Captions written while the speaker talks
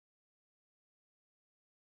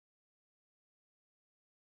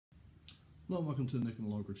Hello and welcome to the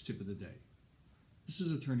Micklin Law Group's Tip of the Day. This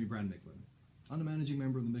is attorney Brad Micklin. I'm the managing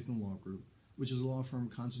member of the Micklin Law Group, which is a law firm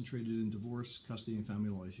concentrated in divorce, custody, and family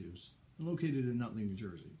law issues, and located in Nutley, New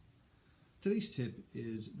Jersey. Today's tip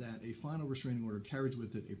is that a final restraining order carries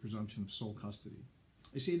with it a presumption of sole custody.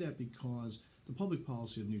 I say that because the public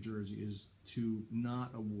policy of New Jersey is to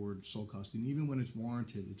not award sole custody, and even when it's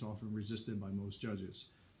warranted, it's often resisted by most judges.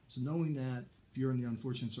 So knowing that, if you're in the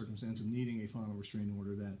unfortunate circumstance of needing a final restraining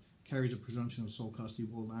order that carries a presumption of sole custody,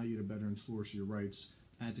 will allow you to better enforce your rights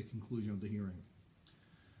at the conclusion of the hearing.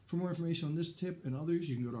 For more information on this tip and others,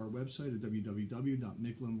 you can go to our website at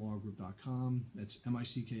www.micklinlawgroup.com. That's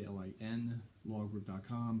MICKLIN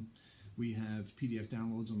lawgroup.com. We have PDF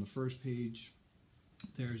downloads on the first page.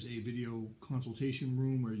 There's a video consultation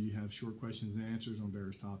room where you have short questions and answers on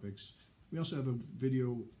various topics. We also have a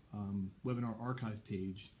video webinar archive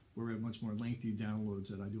page where we have much more lengthy downloads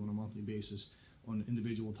that I do on a monthly basis on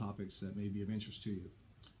individual topics that may be of interest to you.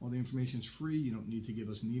 All the information is free. You don't need to give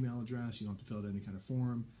us an email address. You don't have to fill out any kind of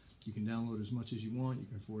form. You can download as much as you want. You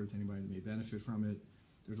can forward it to anybody that may benefit from it.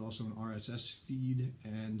 There's also an RSS feed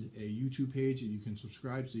and a YouTube page that you can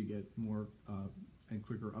subscribe so you get more and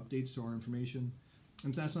quicker updates to our information. And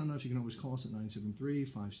if that's not enough, you can always call us at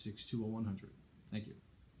 973-562-0100. Thank you.